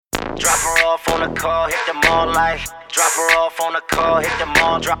Drop her off on the call, hit them all like. Drop her off on the call, hit them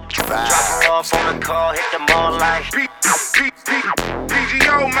all. Drop her off on the call, hit them all like. PGO,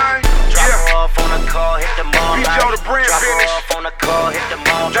 man. Drop her off on the call, hit them all like. PGO, the brand Drop her finish. off on the call, hit them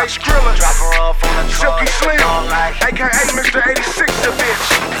all. Dae Scrilla. Drop her off on the call, Silky hit Slim. them all like. AKA Mr. 86, the bitch.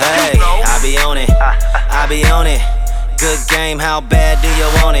 Hey, You know. I be on it, I be on it. Good game, how bad do you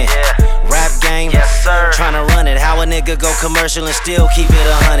want it? Yeah. Rap game, Yes, sir. tryna run it. How a nigga go commercial and still keep it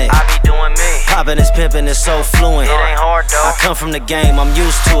 100? I be doing me. Poppin' is pimpin' is so fluent. It ain't hard though. I come from the game, I'm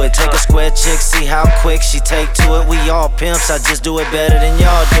used to it. Take a square chick, see how quick she take to it. We all pimps, I just do it better than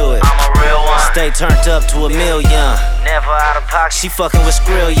y'all do it. I'm a real one. Stay turned up to a million. Never out of pocket. She fucking with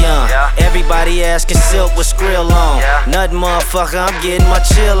Skrill young. Yeah. Everybody asking Silk with Skrill on. Yeah. Nothing, motherfucker, I'm getting my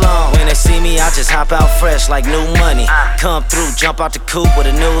chill on. When they see me, I just hop out fresh like new money. Come through, jump out the coop with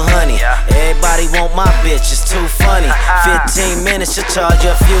a new honey. Yeah. Everybody want my bitch, it's too funny. 15 minutes, she'll charge you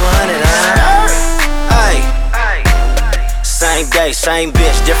a few hundred, Hey, Hey, same day, same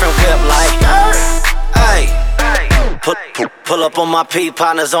bitch, different whip like. Hey, hey, pull up on my P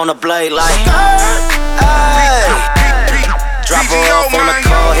partners on the blade like. Hey, drop her off on the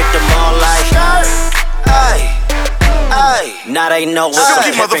call, hit them all like. Hey, hey, now they know what's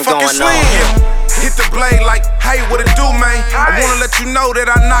Silky up, pimpin' motherfucking going on. Slim. Hit the blade like, hey, what it do, man? I wanna let you know that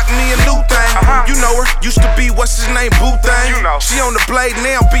I knocked me a new thing. You know her, used to be, what's his name, Boo Thing. You know. She on the blade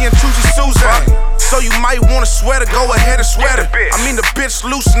now, being choosy Susan. So you might wanna sweat her, go ahead and sweat her. Get the bitch. I mean, the bitch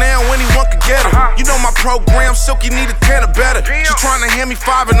loose now, anyone can get her. You know my program, Silky need a 10 or better. Damn. She tryna hand me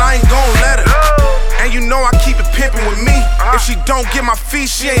 5 and I ain't gon' let her. And you know I keep it pimpin' with me. If she don't get my feet,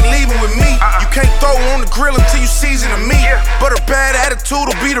 she ain't leaving with me. You can't throw her on the grill until you season the meat. Yeah. But her bad attitude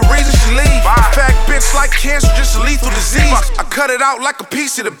will be the reason she leave. Bye. A fat bitch like cancer, just a lethal disease. I cut it out like a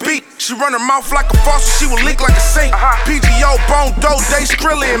piece of the beat. She run her mouth like a faucet, she will leak like a sink. PGO, Bone Doe, Dae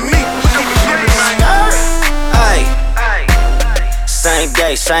Scrilla, and me. We keep it pimpin', man. Hey, hey, same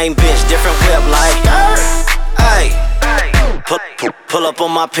day, same bitch, different whip like. Hey, hey, pull up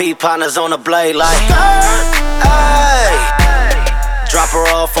on my P partners on the blade like. Hey, drop her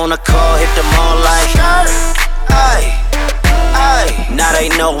off on the call, hit them all like. Hey, hey, now they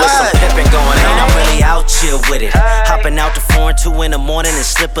know what's some pimpin' going on. I'm really out chill with it. Hopping out the 4 and 2 in the morning in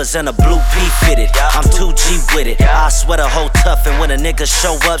slippers and a blue P fitted. I'm 2G with it. I sweat a whole tough, and when a nigga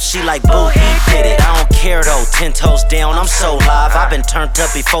show up, she like, boo, he did it. I don't care though, 10 toes down, I'm so live. I've been turned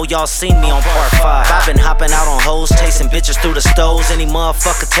up before y'all seen me on part 5. I've been hopping out on hoes, chasing bitches through the stoves. Any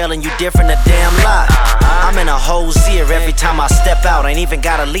motherfucker telling you different, a damn lie. I'm in a hoe's ear every time I step out. Ain't even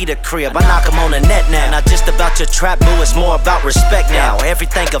gotta lead a crib, I knock 'em on the net now. Not just about your trap, boo, it's more about respect now.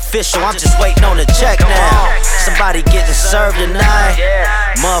 Everything official, I'm just waiting on the check now. Somebody getting served tonight.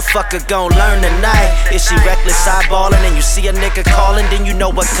 Motherfucker gon' learn tonight. If she reckless eyeballing and you see a nigga calling, then you know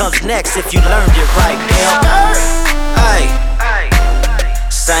what comes next if you learned it right, pimp. Hey,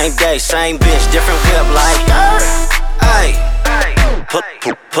 same day, same bitch, different whip like. Hey,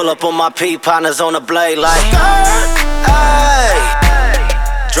 pull up on my P partners on the blade like. Hey,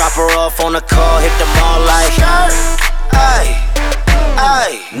 drop her off on the call, hit them all like. Hey,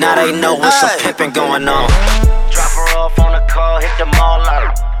 hey, now they know what's some pimpin' going on. drop her off on the call, hit them all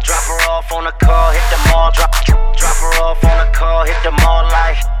like. Drop her off on the call, hit them all. Drop her off on the call, hit them all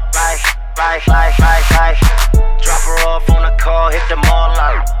like. Drop her off on the call, hit them all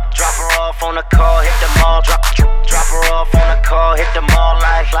like. Drop her off on the call, hit them all. Drop her off on the call, hit them all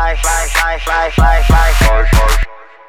like.